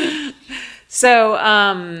 okay. So,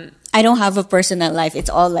 I don't have a personal life. It's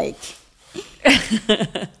all like,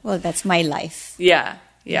 well, that's my life. Yeah.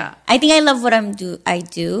 Yeah. I think I love what I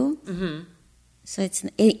do. Mm-hmm. So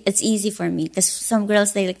it's easy for me because some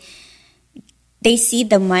girls, they see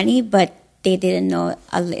the money, but they didn't know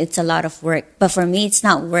it's a lot of work. But for me, it's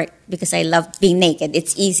not work because I love being naked.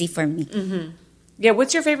 It's easy for me. Mm-hmm. Yeah.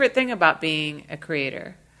 What's your favorite thing about being a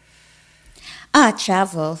creator?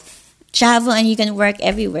 Travel, and you can work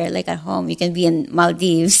everywhere, like at home. You can be in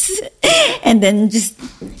Maldives, and then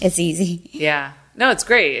it's easy. Yeah. No, it's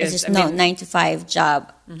great. It's just 9 to 5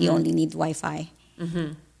 job. Mm-hmm. You only need Wi-Fi.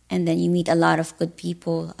 Mm-hmm. And then you meet a lot of good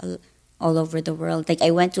people all over the world. Like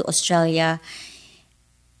I went to Australia,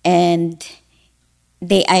 and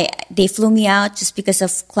they flew me out just because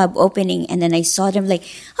of club opening, and then I saw them like,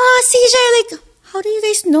 CJ, like, how do you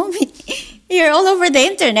guys know me? You're all over the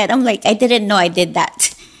internet. I'm like, I didn't know I did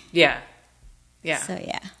that. Yeah. Yeah. So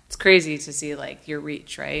yeah. It's crazy to see like your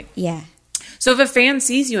reach, right? Yeah. So if a fan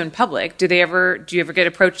sees you in public, do you ever get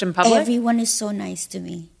approached in public? Everyone is so nice to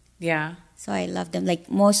me. Yeah. So I love them. Like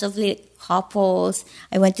most of the couples,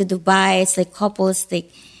 I went to Dubai, it's like couples,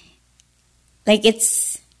 like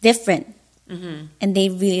it's different. Mm-hmm. And they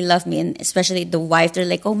really love me. And especially the wife, they're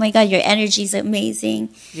like, oh my God, your energy is amazing.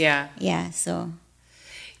 Yeah. Yeah, so.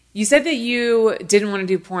 You said that you didn't want to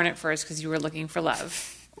do porn at first because you were looking for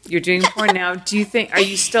love. You're doing porn now. Are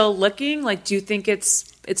you still looking? Like, do you think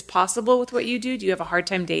it's possible with what you do? Do you have a hard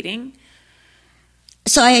time dating?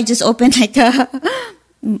 So I just opened like a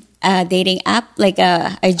dating app. Like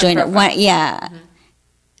I joined one. Yeah. Mm-hmm.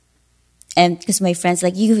 And because my friends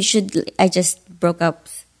like, you should, I just broke up.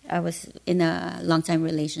 I was in a long-time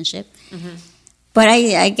relationship. Mm-hmm. But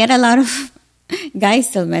I get a lot of guys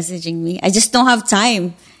still messaging me. I just don't have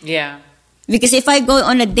time. Yeah. Because if I go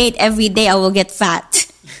on a date every day, I will get fat.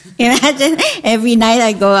 Imagine every night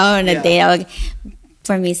I go out on a date.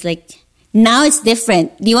 For me, it's like, now it's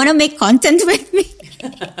different. Do you want to make content with me?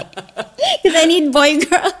 Because I need boy,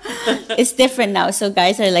 girl. It's different now. So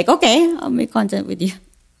guys are like, okay, I'll make content with you.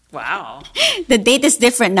 Wow. The date is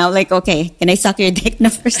different now. Like, okay, can I suck your dick in the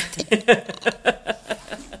first day?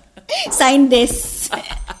 Sign this.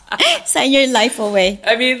 Sign your life away.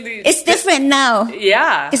 I mean, it's different now.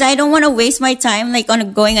 Yeah. Because I don't want to waste my time like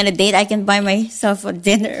going on a date. I can buy myself a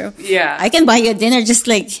dinner. Yeah. I can buy you a dinner just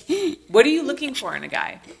like. What are you looking for in a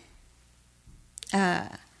guy?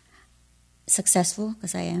 Successful,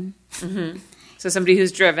 because I am. Mm-hmm. So somebody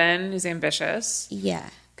who's driven, who's ambitious. Yeah.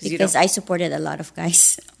 Because I supported a lot of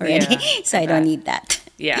guys already. So I don't need that.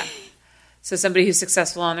 Yeah. So somebody who's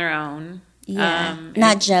successful on their own. Yeah.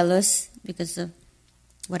 Not jealous because of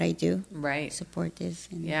what I do. Right. Supportive.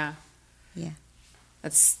 And yeah. Yeah.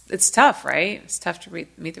 It's tough, right? It's tough to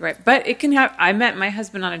meet the right. But it can have. I met my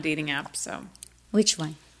husband on a dating app. So. Which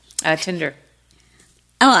one? Tinder.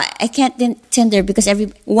 Oh, I can't Tinder because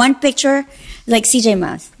one picture like CJ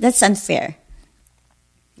Miles. That's unfair.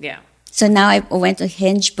 Yeah. So now I went to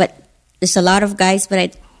Hinge, but there's a lot of guys, but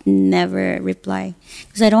I never reply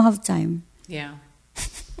because I don't have time. Yeah.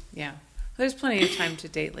 Yeah. There's plenty of time to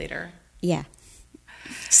date later. Yeah.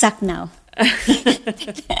 Suck now.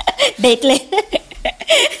 Date later.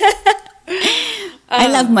 I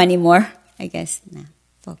love money more, I guess. Nah,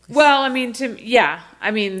 focus. Well, I mean,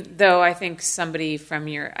 though I think somebody from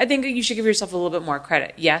I think you should give yourself a little bit more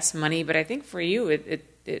credit. Yes, money, but I think for you,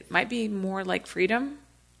 it might be more like freedom,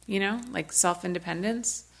 like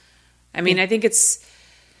self-independence. I mean, I think it's,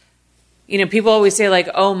 people always say like,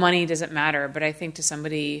 oh, money doesn't matter. But I think to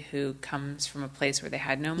somebody who comes from a place where they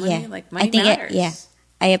had no money, like money matters.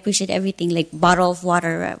 I appreciate everything, like bottle of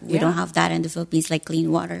water. We don't have that in the Philippines, like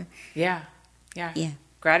clean water. Yeah.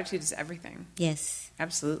 Gratitude is everything. Yes.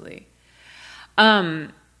 Absolutely.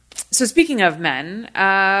 So speaking of men,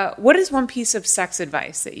 what is one piece of sex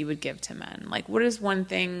advice that you would give to men? Like, what is one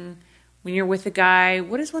thing when you're with a guy,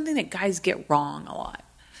 what is one thing that guys get wrong a lot?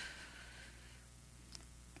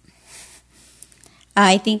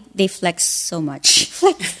 I think they flex so much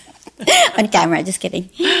on camera. Just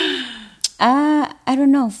kidding. I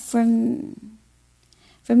don't know. For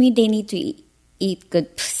me, they need to eat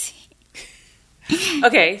good pussy.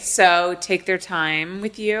 Okay, so take their time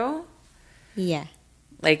with you. Yeah.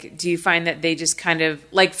 Like, do you find that they just kind of,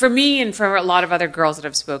 like for me and for a lot of other girls that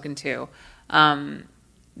I've spoken to,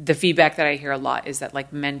 the feedback that I hear a lot is that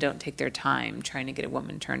like men don't take their time trying to get a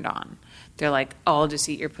woman turned on. They're like, oh, I'll just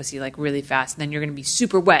eat your pussy like really fast, and then you're going to be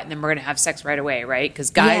super wet, and then we're going to have sex right away, right? Because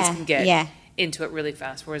guys can get into it really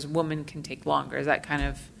fast, whereas women can take longer. Is that kind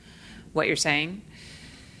of what you're saying?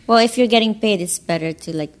 Well, if you're getting paid, it's better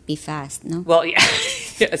to like be fast, no? Well, yeah.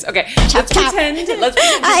 Yes. Okay. Let's pretend you're not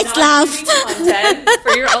doing content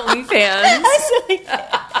for your OnlyFans.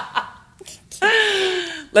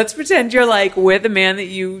 Let's pretend you're like with a man that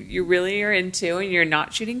you really are into, and you're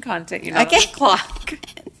not shooting content. You're not on the clock.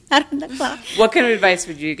 Not on the clock. What kind of advice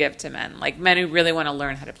would you give to men? Like men who really want to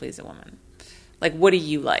learn how to please a woman. Like, what do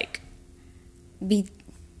you like? Be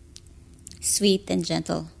sweet and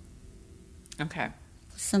gentle. Okay.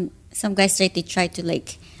 Some guys try to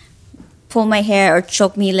like pull my hair or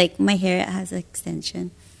choke me, like my hair has an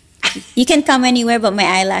extension. You can come anywhere but my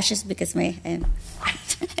eyelashes because my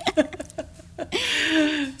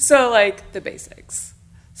So like the basics.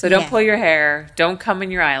 So don't pull your hair, don't come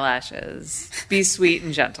in your eyelashes. Be sweet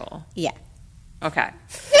and gentle. Yeah. Okay.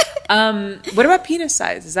 What about penis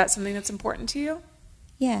size? Is that something that's important to you?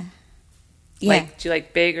 Yeah. Like, do you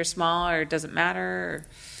like big or small, or it doesn't matter? Or?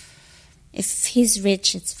 If he's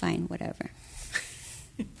rich, it's fine, whatever.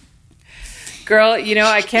 Girl,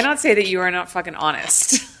 I cannot say that you are not fucking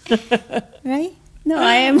honest. Right? No,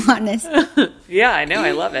 I am honest. Yeah, I know.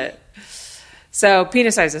 I love it. So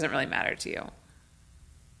penis size doesn't really matter to you.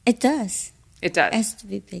 It does. It does. It has to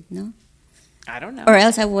be big, no? I don't know. Or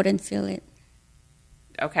else I wouldn't feel it.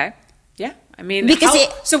 Okay. Yeah. I mean,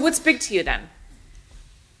 so what's big to you then?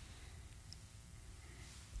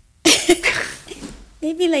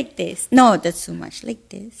 Maybe like this. No, that's too much. Like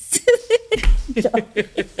this. No,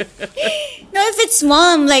 if it's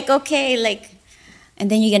small, I'm like, okay, like, and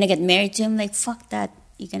then you're going to get married to him. Like, fuck that.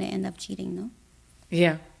 You're going to end up cheating, no?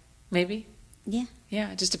 Yeah. Maybe. Yeah.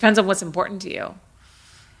 Yeah. It just depends on what's important to you.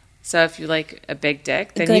 So if you like a big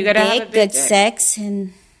dick, then good you got to have a big good dick. sex,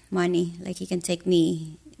 and money. Like, he can take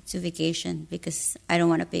me to vacation because I don't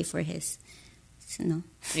want to pay for his. So, no.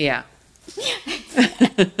 Yeah.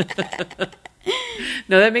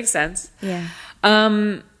 No, that makes sense. Yeah.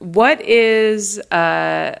 What is,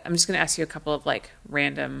 I'm just going to ask you a couple of like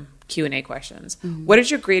random Q&A questions. Mm-hmm. What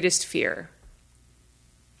is your greatest fear?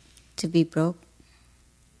 To be broke.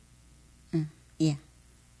 Yeah.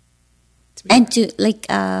 And to like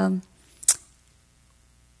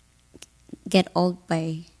get old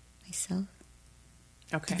by myself.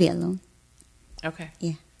 Okay. To be alone. Okay.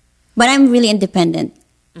 Yeah. But I'm really independent.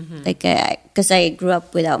 Mm-hmm. Like, because I grew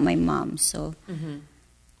up without my mom, so. Mm-hmm.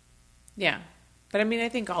 Yeah. But I mean, I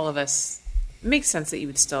think all of us, it makes sense that you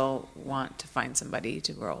would still want to find somebody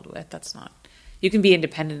to grow old with. That's not, you can be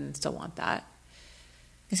independent and still want that.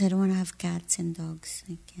 Because I don't want to have cats and dogs.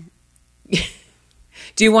 I can't.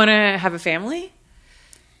 Do you want to have a family?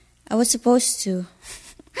 I was supposed to,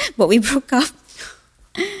 but we broke up.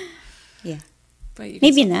 Yeah. But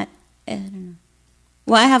maybe not. I don't know.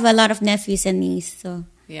 Well, I have a lot of nephews and nieces, so.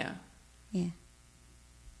 Yeah. Yeah.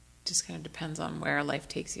 Just kind of depends on where life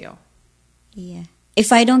takes you. Yeah.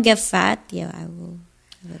 If I don't get fat, yeah, I will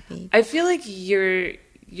have a baby. I feel like you're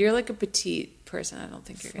like a petite person. I don't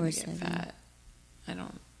think you're going to get fat.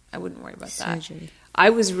 I wouldn't worry about surgery. That. I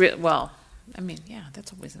was well, I mean, yeah,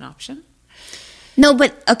 that's always an option. No,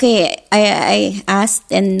 but okay, I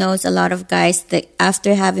asked and knows a lot of guys that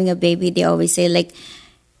after having a baby, they always say like,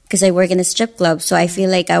 because I work in a strip club, so I feel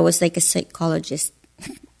like I was like a psychologist.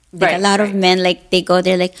 Like a lot of men, like they go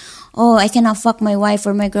there like, oh, I cannot fuck my wife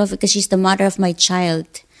or my girlfriend because she's the mother of my child.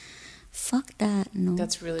 Fuck that. No.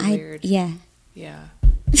 That's really weird. Yeah. Yeah.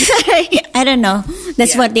 I don't know.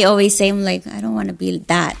 That's what they always say. I'm like, I don't want to be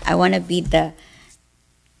that. I want to be the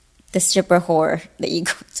stripper whore that you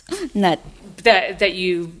go to. Not that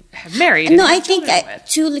you have married. No, I think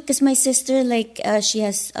too, because my sister, like, she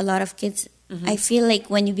has a lot of kids. Mm-hmm. I feel like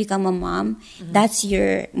when you become a mom, that's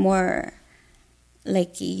your more,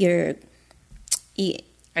 like, your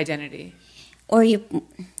identity. Or you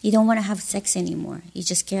don't want to have sex anymore. You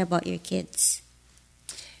just care about your kids.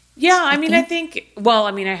 Yeah, I mean,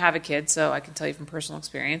 I have a kid, so I can tell you from personal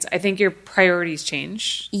experience. I think your priorities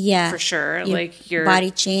change. Yeah. For sure. Your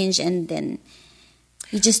body change, and then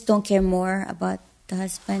you just don't care more about the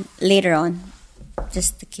husband later on.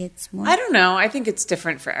 Just the kids more. I don't know. I think it's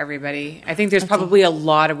different for everybody. I think there's probably a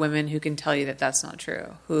lot of women who can tell you that that's not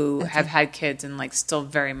true, who have had kids and like still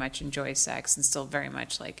very much enjoy sex and still very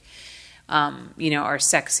much like, are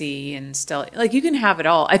sexy and still like you can have it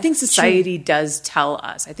all. I think society does tell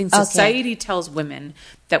us. I think society tells women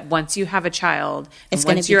that once you have a child and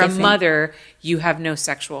once you're a mother, you have no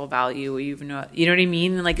sexual value. You know what I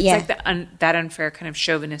mean? Like it's like that unfair kind of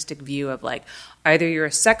chauvinistic view of like either you're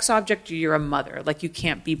a sex object or you're a mother. Like you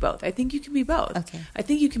can't be both. I think you can be both. Okay. I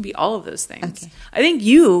think you can be all of those things. Okay. I think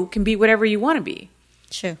you can be whatever you want to be.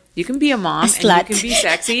 True. You can be a mom and you can be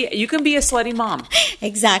sexy. You can be a slutty mom.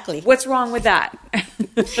 Exactly. What's wrong with that?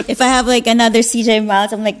 If I have like another CJ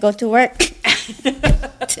Miles, I'm like, go to work.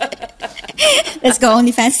 Let's go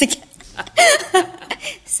OnlyFans together.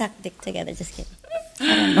 Suck dick together. Just kidding.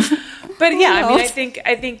 I don't know. But yeah, I mean,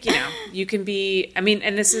 I think you can be. I mean,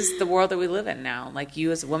 and this is the world that we live in now. Like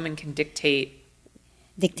you as a woman can dictate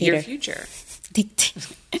your future.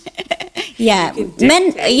 Yeah,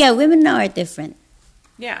 men. Yeah, women now are different.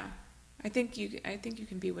 Yeah, I think you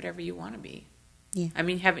can be whatever you want to be. Yeah. I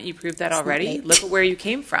mean, haven't you proved that already? Look at where you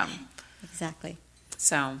came from. Exactly.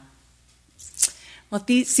 So, well,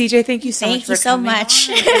 CJ, thank you so much for coming on and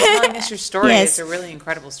telling us your story. Yes. It's a really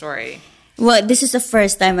incredible story. Well, this is the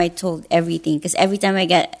first time I told everything, because every time I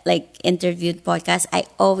get like interviewed podcast, I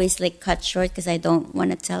always like cut short because I don't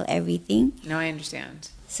want to tell everything. No, I understand.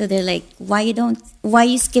 So they're like, why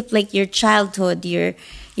you skip like your childhood, your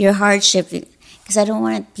hardship? Because I don't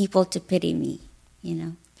want people to pity me,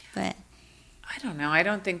 But I don't know. I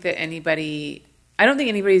don't think anybody's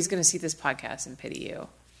going to see this podcast and pity you.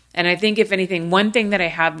 And I think, if anything, one thing that I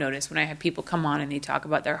have noticed when I have people come on and they talk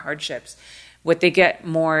about their hardships, what they get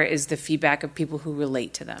more is the feedback of people who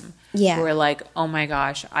relate to them. Yeah. Who are like, oh my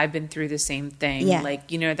gosh, I've been through the same thing. Yeah. Like,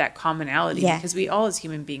 that commonality. Yeah. Because we all as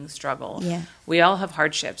human beings struggle. Yeah. We all have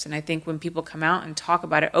hardships. And I think when people come out and talk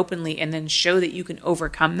about it openly and then show that you can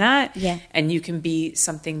overcome that and you can be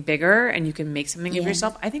something bigger and you can make something of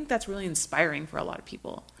yourself, I think that's really inspiring for a lot of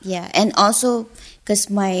people. Yeah. And also,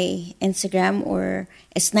 because my Instagram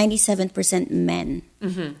it's 97% men.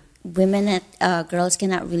 Mm-hmm. Women, girls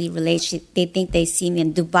cannot really relate. They think they see me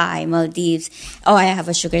in Dubai, Maldives. Oh, I have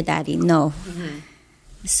a sugar daddy. No. Mm-hmm.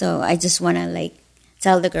 So I just want to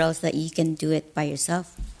tell the girls that you can do it by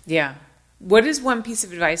yourself. Yeah. What is one piece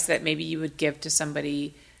of advice that maybe you would give to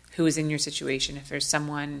somebody who is in your situation? If there's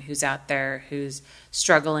someone who's out there who's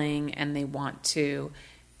struggling and they want to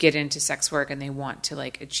get into sex work and they want to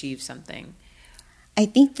achieve something. I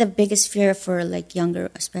think the biggest fear for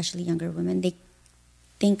especially younger women, they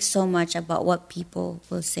think so much about what people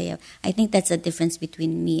will say. I think that's the difference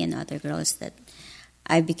between me and other girls, that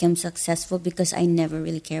I become successful because I never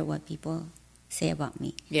really care what people say about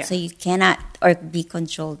me. Yeah. So you cannot be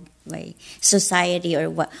controlled by society or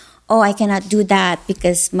what. Oh, I cannot do that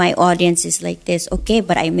because my audience is like this. Okay,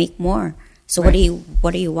 but I make more. So what do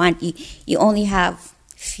you want? You only have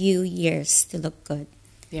few years to look good.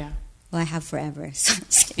 Yeah. Well, I have forever.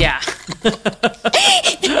 So yeah.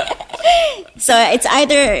 So it's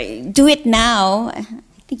either do it now. I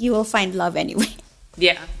think you will find love anyway.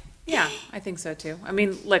 Yeah. Yeah, I think so too. I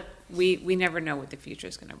mean, look, we never know what the future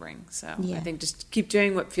is going to bring. So I think just keep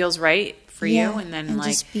doing what feels right for you, and then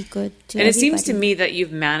just be good to and everybody. It seems to me that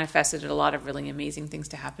you've manifested a lot of really amazing things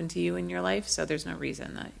to happen to you in your life. So there's no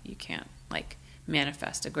reason that you can't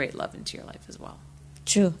manifest a great love into your life as well.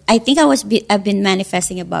 True. I think I've been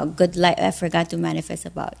manifesting about good life. I forgot to manifest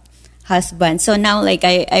about husband. So now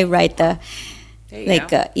I write that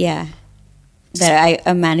I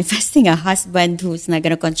am manifesting a husband who's not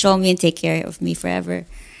going to control me and take care of me forever.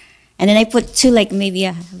 And then I put two, maybe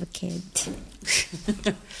I have a kid.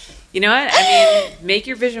 You know what? I mean, make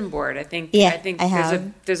your vision board. I think I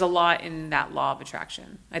there's a lot in that law of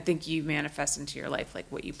attraction. I think you manifest into your life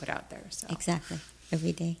what you put out there. So exactly.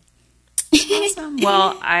 Every day. Awesome.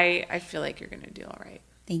 Well, I feel like you're going to do all right.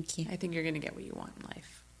 Thank you. I think you're going to get what you want in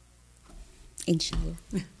life. Inshallah.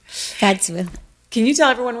 God's will. Can you tell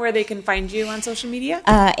everyone where they can find you on social media?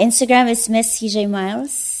 Instagram is Miss CJ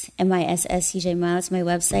Miles, MISS CJ Miles. My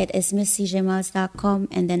website is misscjmiles.com,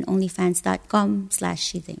 and then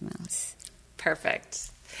onlyfans.com/CJ Miles. Perfect.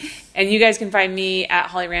 And you guys can find me at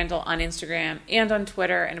Holly Randall on Instagram and on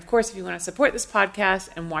Twitter. And of course, if you want to support this podcast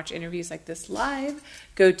and watch interviews like this live,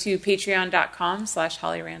 go to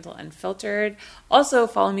patreon.com/Holly Randall Unfiltered. Also,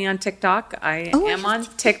 follow me on TikTok. I am on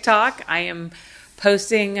TikTok. I am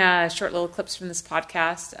posting short little clips from this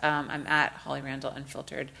podcast. I'm at Holly Randall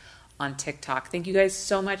Unfiltered on TikTok. Thank you guys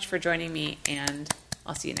so much for joining me, and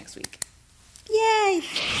I'll see you next week. Yay!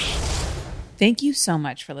 Thank you so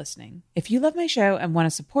much for listening. If you love my show and want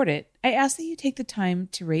to support it, I ask that you take the time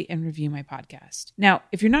to rate and review my podcast. Now,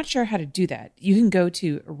 if you're not sure how to do that, you can go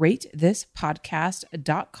to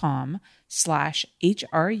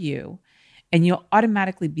ratethispodcast.com/HRU, and you'll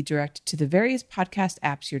automatically be directed to the various podcast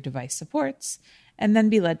apps your device supports, and then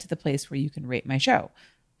be led to the place where you can rate my show.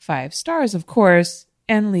 5 stars, of course,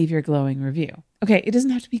 and leave your glowing review. Okay, it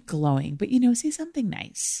doesn't have to be glowing, but say something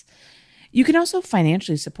nice. You can also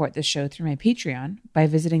financially support this show through my Patreon by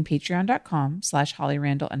visiting patreon.com/Holly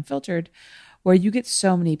Randall Unfiltered, where you get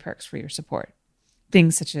so many perks for your support.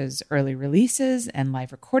 Things such as early releases and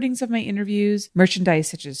live recordings of my interviews, merchandise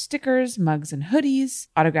such as stickers, mugs, and hoodies,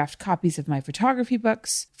 autographed copies of my photography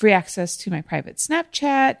books, free access to my private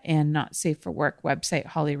Snapchat and Not Safe for Work website,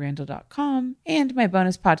 hollyrandall.com, and my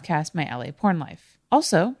bonus podcast, My LA Porn Life.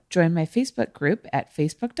 Also, join my Facebook group at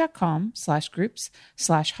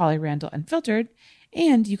facebook.com/groups/Holly Randall Unfiltered,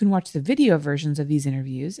 and you can watch the video versions of these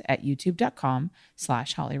interviews at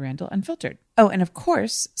youtube.com/Holly Randall Unfiltered. Oh, and of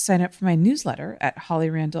course, sign up for my newsletter at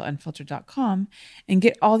hollyrandallunfiltered.com and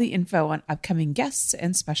get all the info on upcoming guests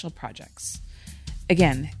and special projects.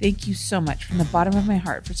 Again, thank you so much from the bottom of my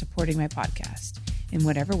heart for supporting my podcast in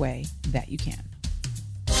whatever way that you can.